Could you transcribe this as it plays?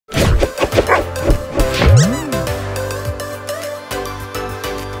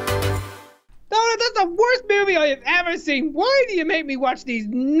ever seen. Why do you make me watch these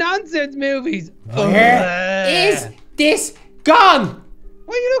nonsense movies? Where is this gone?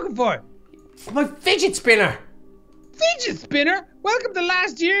 What are you looking for? My fidget spinner. Fidget spinner? Welcome to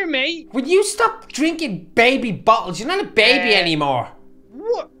last year, mate. Would you stop drinking baby bottles? You're not a baby anymore.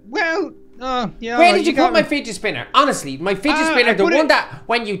 What? Well, yeah. Where did you put my fidget spinner? Honestly, my fidget spinner, the one that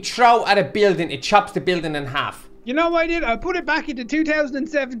when you throw at a building, it chops the building in half. You know what I did? I put it back into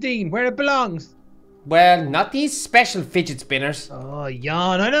 2017, where it belongs. Well, not these special fidget spinners. Oh,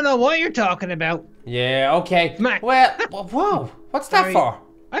 yawn. I don't know what you're talking about. Yeah, okay. Smack. Well, whoa. What's that for?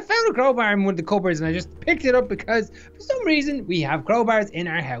 I found a crowbar in one of the cupboards and I just picked it up because for some reason we have crowbars in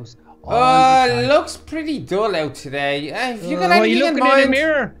our house. Looks pretty dull out today. Have you got anything in mind? In the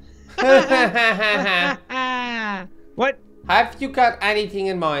mirror? What? Have you got anything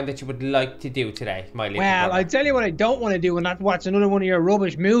in mind that you would like to do today, my little brother? I tell you what I don't want to do, and that's watch another one of your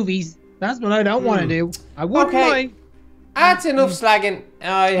rubbish movies. That's what I don't want to do. I wouldn't mind. That's enough slagging.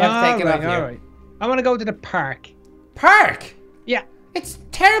 I have taken off you. All right. I want to go to the park. Park? Yeah. It's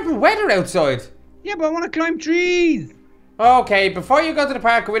terrible weather outside. Yeah, but I want to climb trees. Okay, before you go to the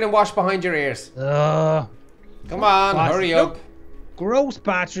park, go in and wash behind your ears. Come on, hurry up. Gross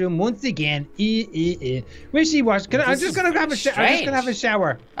bathroom once again. Wishy-washy. I'm just gonna have a shower. I'm just gonna have a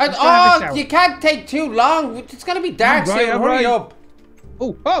shower. You can't take too long. It's gonna be dark soon. Hurry up.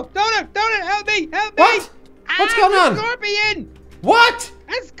 Oh, Donut, help me, What? What's going on? A scorpion. What?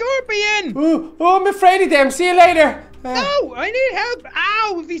 A scorpion. Oh, I'm afraid of them. See you later. No, I need help.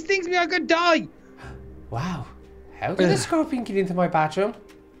 Ow, if he stings me, I could die. Wow. How did a scorpion get into my bathroom?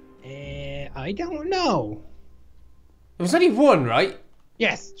 I don't know. There was only one, right?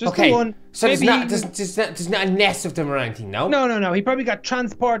 Yes, just the one. So there's not a nest of them or anything, no? No. He probably got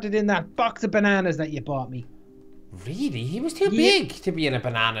transported in that box of bananas that you bought me. Really? He was too big to be in a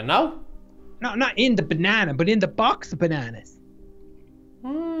banana, no? No, not in the banana, but in the box of bananas.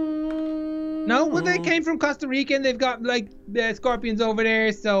 No, well, they came from Costa Rica and they've got like scorpions over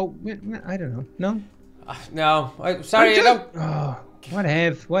there, so I don't know. No? No. Sorry, I don't. Oh,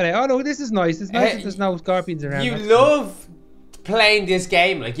 whatever. Oh, no, this is nice. It's nice that there's no scorpions around. You love playing this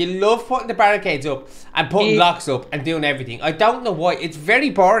game. Like, you love putting the barricades up and putting locks up and doing everything. I don't know why. It's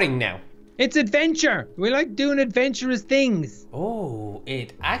very boring now. It's adventure. We like doing adventurous things. Oh,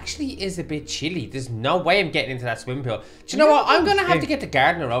 it actually is a bit chilly. There's no way I'm getting into that swimming pool. Do you know what? I'm going to have to get the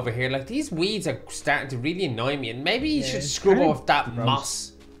gardener over here. Like, these weeds are starting to really annoy me. And maybe you should scrub off that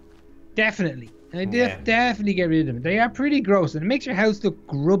moss. Definitely. Definitely get rid of them. They are pretty gross. And it makes your house look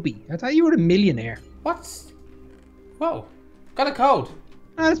grubby. I thought you were a millionaire. What's... Whoa. Got a code.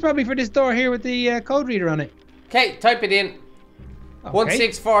 Oh, that's probably for this door here with the code reader on it. Okay, type it in. Okay.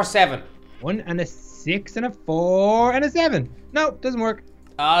 1647. 1 and a 6 and a 4 and a 7. No, doesn't work.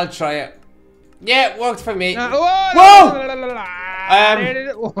 I'll try it. Yeah, it worked for me. Whoa!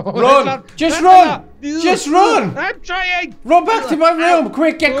 Run! Just run! Just run! I'm trying! Run back to my room!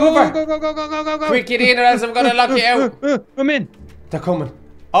 Quick, get cover! Go! Quick, get in or else I'm gonna lock you out. I'm in. They're coming.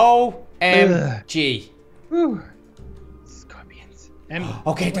 OMG. Scorpions.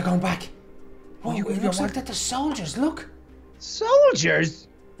 Okay, they're going back. Oh, it looks like that the soldiers, look. Soldiers?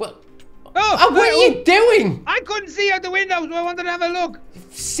 Well... what are you doing? I couldn't see out the window, so I wanted to have a look.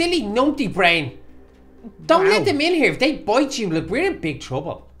 Silly numpty brain. Don't let them in here. If they bite you, look, we're in big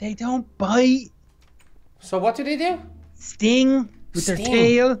trouble. They don't bite. So what do they do? Sting with their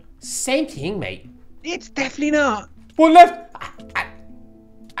tail. Same thing, mate. It's definitely not. One left.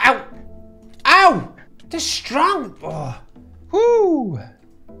 Ow. Ow. They're strong. Whoo.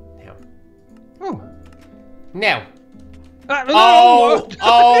 Now. Oh. Now. Are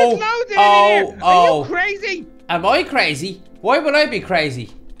you crazy? Am I crazy? Why would I be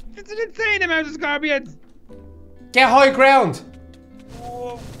crazy? It's an insane amount of scorpions. Get high ground.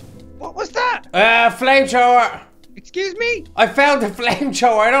 What was that? Flamethrower. Excuse me? I found a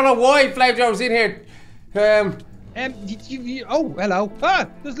flamethrower. I don't know why flamethrower's in here. Oh, hello.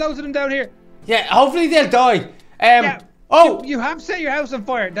 There's loads of them down here. Yeah, hopefully they'll die. You have set your house on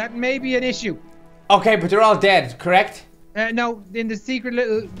fire. That may be an issue. Okay, but they're all dead, correct? No, in the secret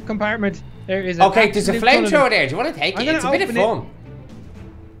little compartment there is there's a flamethrower there. Do you want to take it? It's a bit of fun.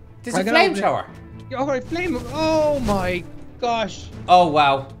 There's a flamethrower. Alright, oh my gosh. Oh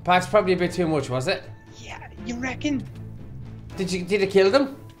wow. That's probably a bit too much, was it? Yeah, you reckon? Did it kill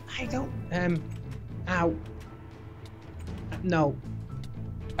them? I don't ow. No.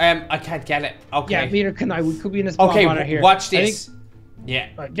 I can't get it. Okay. Yeah, neither can I. We could be in a spot here. Watch this. Yeah.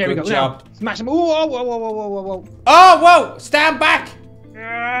 Right, there we go. Good job. Now, smash them. Whoa. Oh, whoa! Stand back!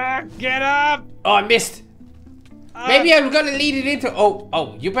 Get up! Oh, I missed. Maybe I'm gonna lead it into.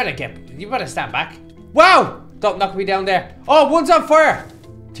 Oh! You better stand back. Wow! Don't knock me down there. Oh, one's on fire.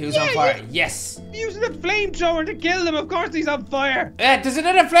 Two's on fire. Yes. Using a flamethrower to kill them. Of course he's on fire. There's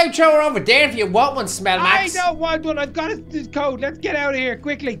another flamethrower over there if you want one, Smell Max. I don't want one. I've got this code. Let's get out of here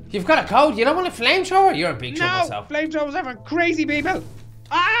quickly. You've got a code? You don't want a flamethrower? You're in big trouble, so. No, flamethrowers are for crazy people.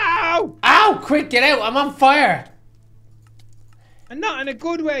 Ow! Ow! Quick, get out. I'm on fire. And not in a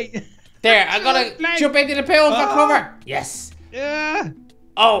good way. There, I'm gonna jump into the pool for cover. Yes.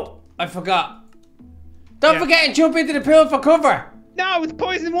 Oh, I forgot. Don't forget to jump into the pool for cover. No, it's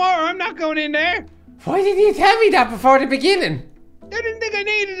poison water. I'm not going in there. Why didn't you tell me that before the beginning? I didn't think I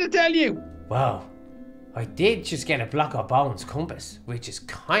needed to tell you. Well, I did just get a block of bones compass, which is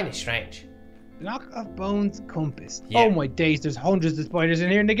kind of strange. Block of bones compass. Yeah. Oh my days, there's hundreds of spiders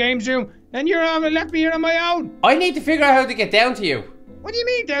in here in the games room, and you're left me here on my own. I need to figure out how to get down to you. What do you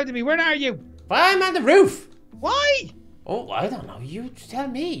mean down to me? Where are you? Well, I'm on the roof. Why? Oh, I don't know. You tell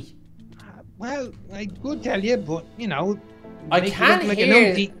me. Well, I could tell you, but you know. I can't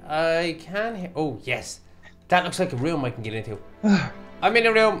hear. I can hear. Oh yes, that looks like a room I can get into. I'm in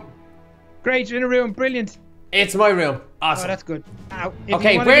a room. Great, you're in a room. Brilliant. It's my room. Awesome. Oh, that's good. Ow.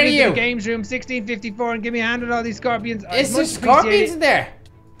 Okay, where are you? The games room 1654 and give me a hand with all these scorpions. Is there scorpions in there?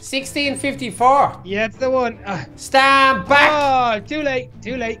 1654. Yeah, it's the one. Stand back. Oh, too late.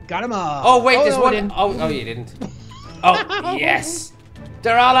 Too late. Got them all. Oh wait, there's one. Oh, you didn't. Oh yes.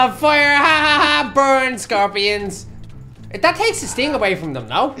 They're all on fire. Ha ha ha! Burn, scorpions. That takes the sting away from them,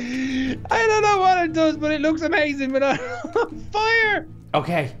 no? I don't know what it does, but it looks amazing when I'm on fire.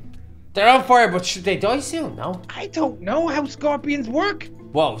 Okay. They're on fire, but should they die soon, no? I don't know how scorpions work.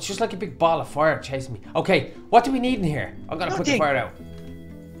 Whoa, it's just like a big ball of fire chasing me. Okay, what do we need in here? I'm gonna put the fire out.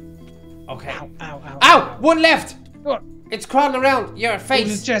 Okay. Ow, ow, ow. Ow! One left! What? It's crawling around your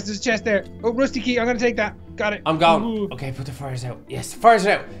face. There's a chest there. Oh, rusty key, I'm gonna take that. Got it. I'm going. Ooh. Okay, put the fires out. Yes, fires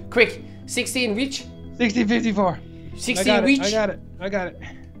out. Quick. 16 reach. 1654. 16 reach. I got it.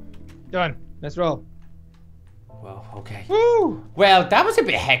 Done. Let's roll. Well, okay. Woo! Well, that was a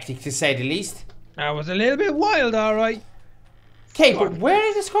bit hectic to say the least. That was a little bit wild, all right. Okay, but where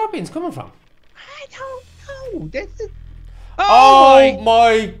are the scorpions coming from? I don't know. That's it. Oh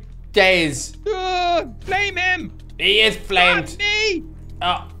my days. Flame him. He is flamed. Not me.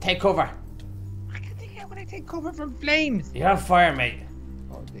 Oh, take cover. I can't think how would I take cover from flames. You're on fire, mate.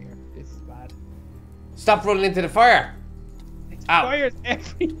 Oh dear, this is bad. Stop running into the fire. It's fires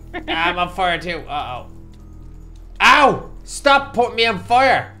everywhere. I'm on fire too. Uh-oh. Ow! Stop putting me on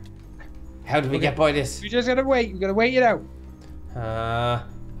fire. How do we get by this? We just gotta wait. We gotta wait it out.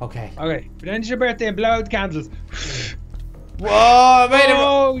 Okay. Okay, pretend it's your birthday and blow out the candles. Whoa, I made it.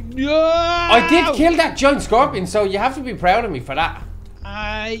 Oh, no! I did kill that giant scorpion, so you have to be proud of me for that.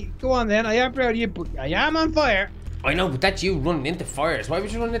 Go on then. I am proud of you, but I am on fire. I know, but that's you running into fires. Why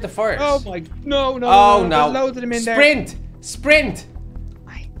would you run into fires? Oh my, no. No. There's loads of them in there. Sprint!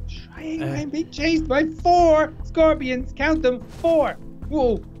 I'm trying. I'm being chased by 4 scorpions. Count them. 4.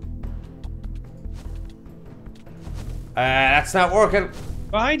 Whoa. That's not working.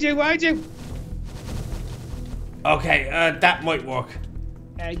 Behind you. Okay, that might work.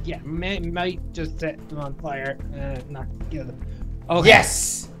 Yeah, might just set them on fire. Not kill them. Okay.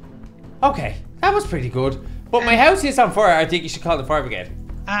 Yes! Okay, that was pretty good. But my house is on fire. I think you should call the fire brigade.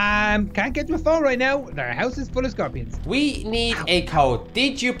 Can't get to a phone right now. Our house is full of scorpions. We need a code.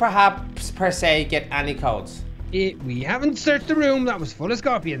 Did you perhaps, per se, get any codes? We haven't searched the room that was full of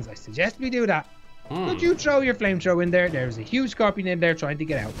scorpions. I suggest we do that. Could you throw your flamethrower in there? There's a huge scorpion in there trying to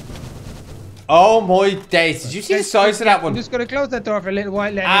get out. Oh my days. Did you see the size of that one? I'm just going to close that door for a little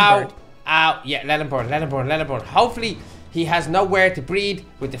while. Let him burn. Ow. Yeah, let him burn. Hopefully, he has nowhere to breathe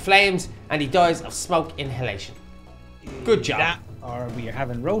with the flames and he dies of smoke inhalation. Good job. Or we are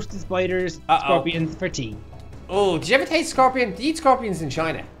having roasted spiders, scorpions for tea. Oh, did you ever taste scorpion? Do you eat scorpions in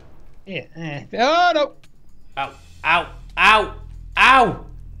China? Yeah. Oh, no. Ow.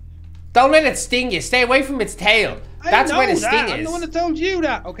 Don't let it sting you. Stay away from its tail. That's where the sting is. I'm the one that told you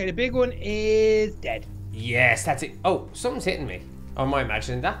that. Okay, the big one is dead. Yes, that's it. Oh, something's hitting me. Or am I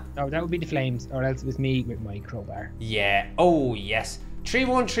imagining that? Oh, that would be the flames. Or else it was me with my crowbar. Yeah. Oh, yes.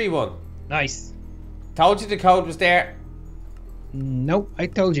 3131. Nice. Told you the code was there. Nope, I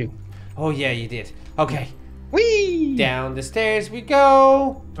told you. Oh, yeah, you did. Okay. Whee! Down the stairs we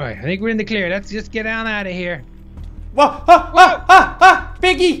go. Alright, I think we're in the clear. Let's just get on out of here. Whoa!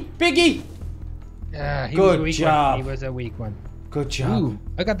 Biggie! Good job. He was a weak one. Good job. Ooh,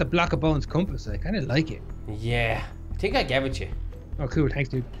 I got the block of bones compass. I kind of like it. Yeah. I think I gave it to you. Oh, cool. Thanks,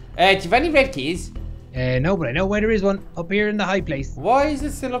 dude. Do you have any red keys? No, but I know where there is one. Up here in the high place. Why is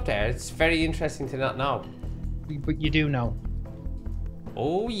it still up there? It's very interesting to not know. But you do know.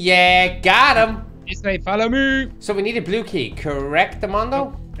 Oh, yeah. Got him. This way, follow me. So we need a blue key, correct,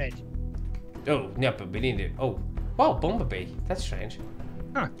 Amondo? Red. Oh, no, but we need it. Oh, whoa, Bumblebee. That's strange.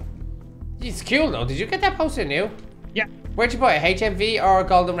 Huh. It's cool though. Did you get that poster new? Yeah. Where'd you buy it? HMV or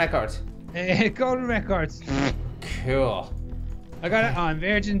Golden Records? Golden Records. Cool. I got it on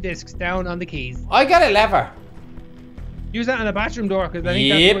Virgin Discs down on the keys. I got a lever. Use that on the bathroom door because I think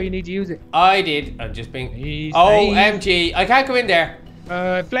that's where you need to use it. I did. I'm just being. Please, OMG. I can't go in there.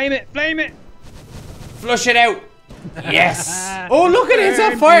 Flame it, flame it. Flush it out. Yes. Oh, look at it. It's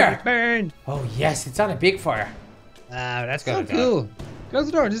on fire. Burn. Oh, yes. It's on a big fire. Ah, that's so Gotta go. cool. Close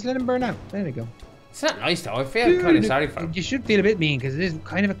the door. Just let him burn out. There we go. It's not nice though. I feel kind of sorry for him. You should feel a bit mean because it is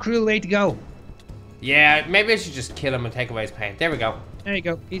kind of a cruel way to go. Yeah, maybe I should just kill him and take away his pain. There we go. There you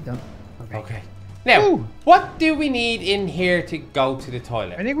go. He's done. Okay. Now, what do we need in here to go to the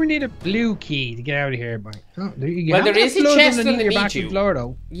toilet? I think we need a blue key to get out of here, boy. Oh, Well, there is a chest underneath you. Floor,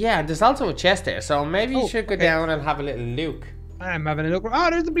 though. Yeah, there's also a chest there, so maybe you should go down and have a little look. I'm having a look. Oh,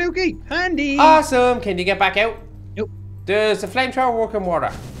 there's the blue key. Handy. Awesome. Can you get back out? Nope. Does the flamethrower work in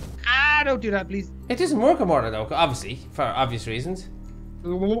water? Ah, don't do that, please. It doesn't work in water though, obviously, for obvious reasons.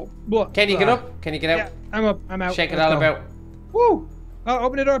 Can you get up? Can you get out? Yeah, I'm up. I'm out. Shake it all about. Woo! Oh,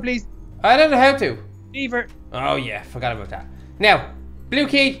 open the door, please. I don't know how to. Lever. Oh yeah, forgot about that. Now, blue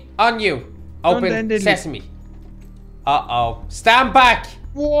key on you. Open sesame. Uh-oh. Stand back.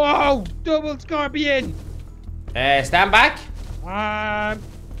 Whoa! Double scorpion. Stand back. I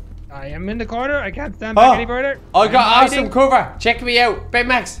am in the corner. I can't stand back any further. I got awesome cover. Check me out.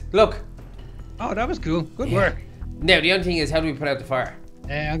 Baymax, look. Oh, that was cool. Good work. Now, the only thing is, how do we put out the fire?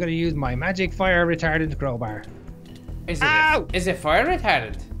 I'm going to use my magic fire retardant crowbar. Is it fire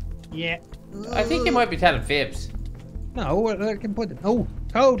retardant? Yeah. I think you might be telling fibs. No, I can put it. Oh,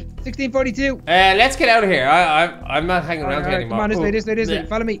 code 1642. Let's get out of here. I'm not hanging around here anymore. Come on, this way.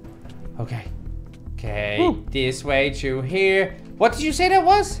 Follow me. Okay. Okay, this way through here. What did you say that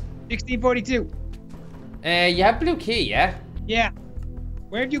was? 1642. You have blue key, yeah? Yeah.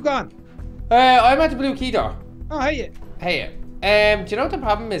 Where have you gone? I'm at the blue key door. Oh, hey. Hey, do you know what the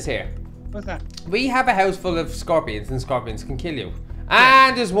problem is here? What's that? We have a house full of scorpions, and scorpions can kill you.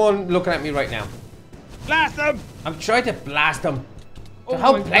 And there's one looking at me right now. Blast them! I'm trying to blast them. The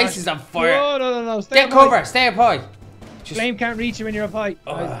whole place is on fire. No. Get cover. Stay up high. Flame can't reach you when you're up high.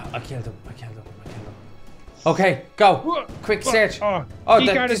 I killed him. Okay, go. Quick search. Oh,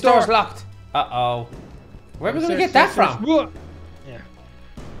 this door's locked. Uh-oh. Where are we going to get that from? Yeah.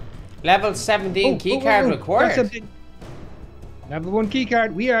 Level 17 keycard required. Level 1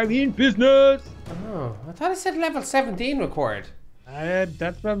 keycard. We are in business. Oh, I thought it said level 17 required.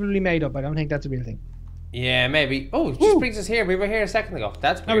 That's probably made up. I don't think that's a real thing. Yeah, maybe. Oh, it just brings us here. We were here a second ago.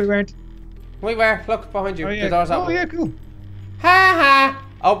 That's weird. No, we weren't. We were. Look behind you. The door's open. Oh, yeah, cool. Ha ha.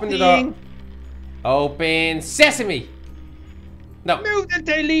 Open the door. Open sesame. No. Move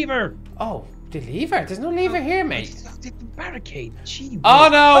the lever. Oh, the lever? There's no lever here, mate. The barricade. Gee, oh,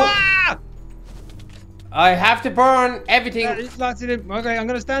 no. Ah! I have to burn everything. There's lots of them. Okay, I'm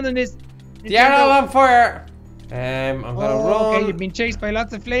going to stand on this. The arrow on fire. I'm gonna run. Okay, you've been chased by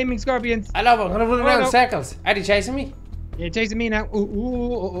lots of flaming scorpions. I know, I'm gonna run around in circles. Are they chasing me? You're chasing me now.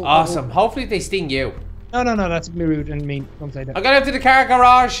 Awesome. Hopefully they sting you. No, that's rude and mean. Don't say that. I got out to the car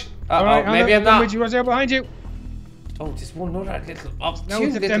garage. Uh-oh, maybe I'm not. What's there behind you? Oh, there's one other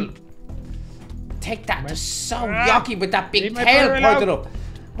little... Take that. They're so yucky with that big tail pointed up.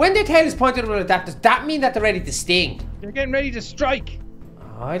 When their tail is pointed up like that, does that mean that they're ready to sting? They're getting ready to strike.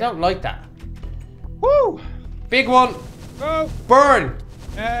 Oh, I don't like that. Woo! Big one. Go. Burn.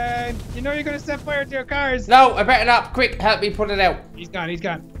 You know you're going to set fire to your cars. No, I better not. Quick, help me put it out. He's gone.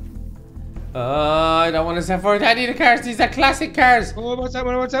 I don't want to set fire to any of the cars. These are classic cars. Oh, what's that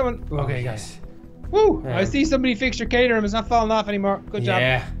one? Okay, guys. Woo! I see somebody fixed your catering. It's not falling off anymore. Good job.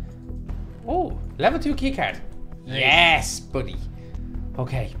 Yeah. Oh, level 2 keycard. Nice. Yes, buddy.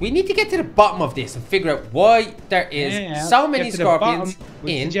 Okay, we need to get to the bottom of this and figure out why there is so many scorpions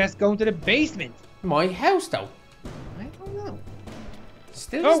in... Just going to the basement. My house, though. I don't know.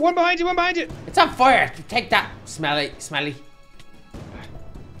 Still one behind you. It's on fire. Take that, smelly.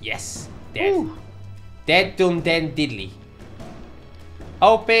 Yes, dead. Ooh. Dead, done, then diddly.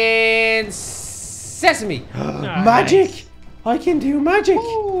 Open sesame. Nice. Magic. I can do magic.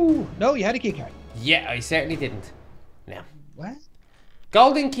 Ooh. No, you had a key card. Yeah, I certainly didn't. Now. What?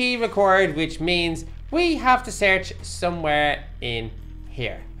 Golden key required, which means we have to search somewhere in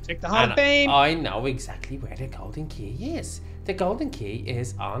here. Check the Hall of Fame. I know exactly where the golden key is. The golden key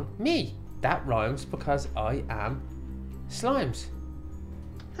is on me. That rhymes because I am Slimes.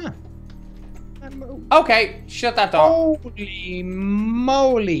 Huh. Okay, shut that door. Holy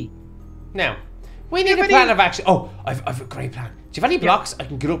moly. Now, We need a plan of action. Oh, I've a great plan. Do you have any blocks? I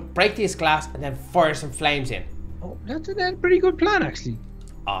can get up, break this glass, and then fire some flames in. Oh, that's a pretty good plan, actually.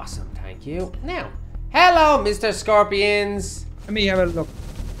 Awesome, thank you. Now, hello, Mr. Scorpions. Let me have a look.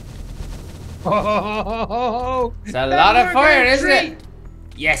 Oh, it's a lot of fire, isn't it?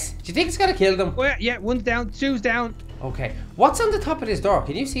 Yes. Do you think it's gonna kill them? Oh, yeah, one's down, two's down. Okay. What's on the top of this door?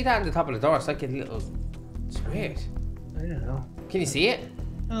 Can you see that on the top of the door? It's like a little... It's weird. I don't know. Can you see it?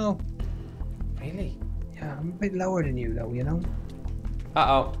 No. Really? Yeah, I'm a bit lower than you, though, you know?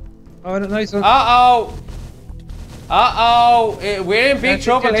 Uh-oh. Oh, nice one. Uh-oh. Uh-oh. We're in big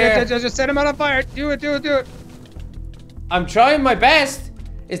trouble here. Just set him on fire. Do it. I'm trying my best.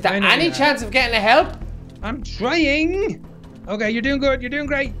 Is there any chance of getting a help? I'm trying. Okay, you're doing good. You're doing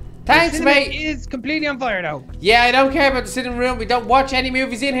great. Thanks, mate. It is completely on fire now. Yeah, I don't care about the sitting room. We don't watch any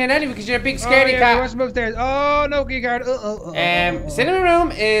movies in here anyway because you're a big scaredy cat. Watch them upstairs. Oh, no, key card. Cinema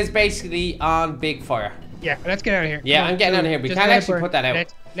room is basically on big fire. Yeah, let's get out of here. Yeah, I'm getting out of here. We can't actually put that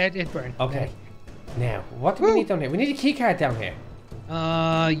out. Let it burn. Okay. Now, what do we need down here? We need a key card down here.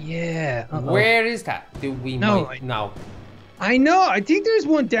 Yeah. Where is that? Do we know? No. I know. I think there's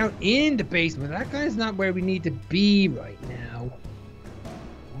one down in the basement. That guy's not where we need to be right now.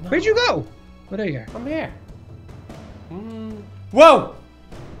 No. Where'd you go? What are you? I'm here. Whoa!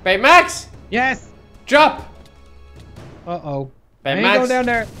 Bay Max! Yes. Drop! Uh-oh. Bay Max! Go down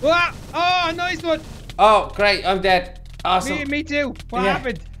there. Oh, nice one. Oh, great. I'm dead. Awesome. Me too. What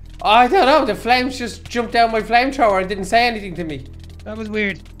happened? Oh, I don't know. The flames just jumped down my flamethrower and didn't say anything to me. That was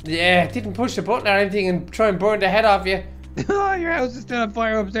weird. Yeah, didn't push the button or anything and try and burn the head off you. Oh, your house is still on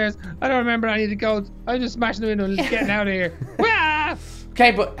fire upstairs. I don't remember any of the codes. I was just smashing the window and getting out of here.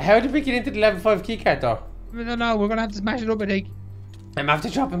 Okay, but how did we get into the level 5 keycard door? I don't know. We're going to have to smash it up, I think. I'm after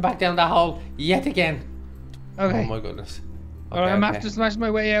dropping back down that hole yet again. Okay. Oh my goodness. Okay, I'm after smash my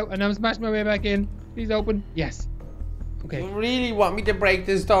way out and I'm smashing my way back in. Please open. Yes. Okay. You really want me to break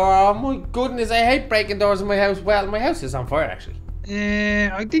this door? Oh my goodness, I hate breaking doors in my house. Well, my house is on fire actually.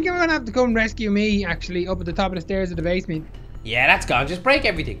 I think I'm gonna have to come rescue me actually up at the top of the stairs of the basement. Yeah, that's gone. Just break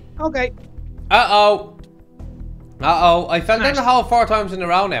everything. Okay. Uh-oh. Uh-oh. I fell down the hole 4 times in a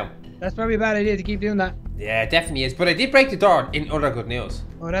row now. That's probably a bad idea to keep doing that. Yeah, it definitely is. But I did break the door in other good news.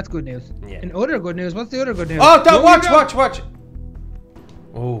 Oh, that's good news. Yeah. In other good news? What's the other good news? Oh, don't watch.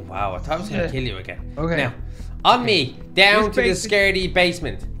 Oh, wow. I thought I was going to kill you again. Okay. Now, on me, down to the scaredy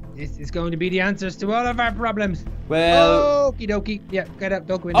basement. This is going to be the answers to all of our problems. Well... Okie dokie. Yeah, get up.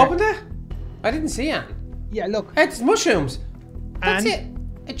 Don't go in there. Open that? I didn't see it. Yeah, look. It's mushrooms. That's it.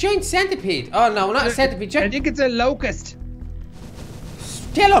 A giant centipede. Oh, no, not a centipede. I think it's a locust.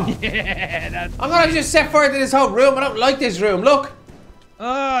 Kill him. Yeah, I'm going to just set fire to this whole room. I don't like this room. Look.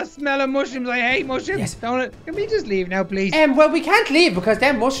 Oh, smell of mushrooms. I hate mushrooms. Yes. Can we just leave now, please? Well, we can't leave because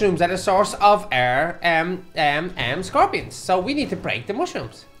them mushrooms are the source of our scorpions. So we need to break the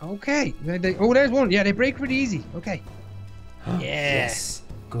mushrooms. Okay. Oh, there's one. Yeah, they break pretty easy. Okay. Yes.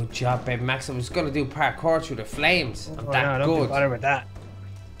 Good job, baby Max. I was going to do parkour through the flames. I'm that no, good. Don't bother with that.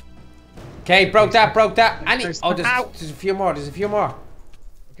 Okay, broke that. There's a few more.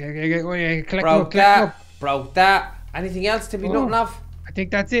 Okay. Oh, yeah. Broke that. Anything else to be noting of? I think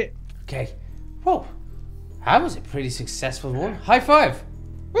that's it. Okay. Whoa. That was a pretty successful one. High five.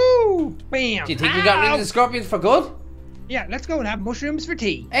 Woo! Bam! Do you think we got rid of the scorpions for good? Yeah, let's go and have mushrooms for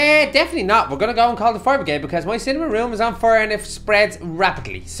tea. Definitely not. We're going to go and call the fire brigade because my cinema room is on fire and it spreads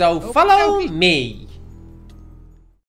rapidly. So follow me.